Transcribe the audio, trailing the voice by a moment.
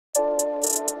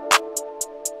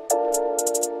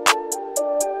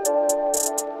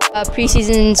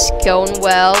Preseason's going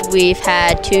well. We've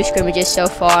had 2 scrimmages so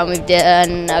far, and we've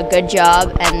done a good job.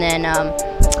 And then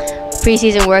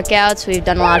preseason workouts, we've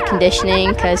done a lot of conditioning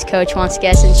because coach wants to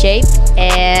get us in shape.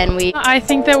 And I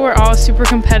think that we're all super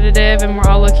competitive and we're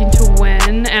all looking to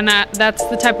win, and that's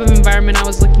the type of environment I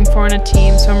was looking for in a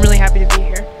team, so I'm really happy to be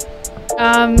here.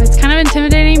 It's kind of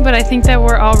intimidating, but I think that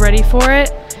we're all ready for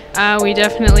it. We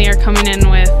definitely are coming in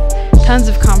with tons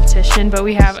of competition, but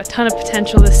we have a ton of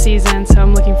potential this season, so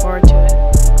I'm looking forward to it.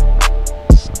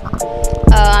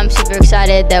 I'm super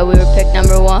excited that we were picked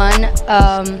 #1.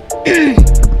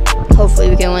 Hopefully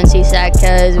we can win CSAC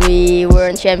because we were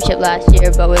in the championship last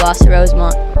year, but we lost to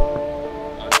Rosemont.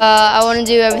 I want to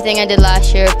do everything I did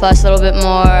last year, plus a little bit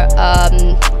more.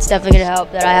 It's definitely going to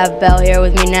help that I have Belle here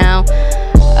with me now.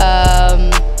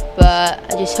 But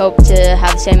I just hope to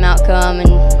have the same outcome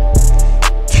and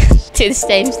do the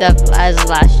same stuff as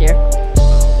last year.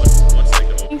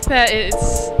 I think that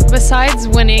it's, besides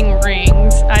winning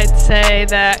rings, I'd say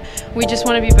that we just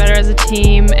want to be better as a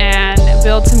team and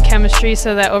build some chemistry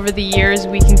so that over the years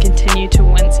we can continue to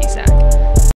win CSAC.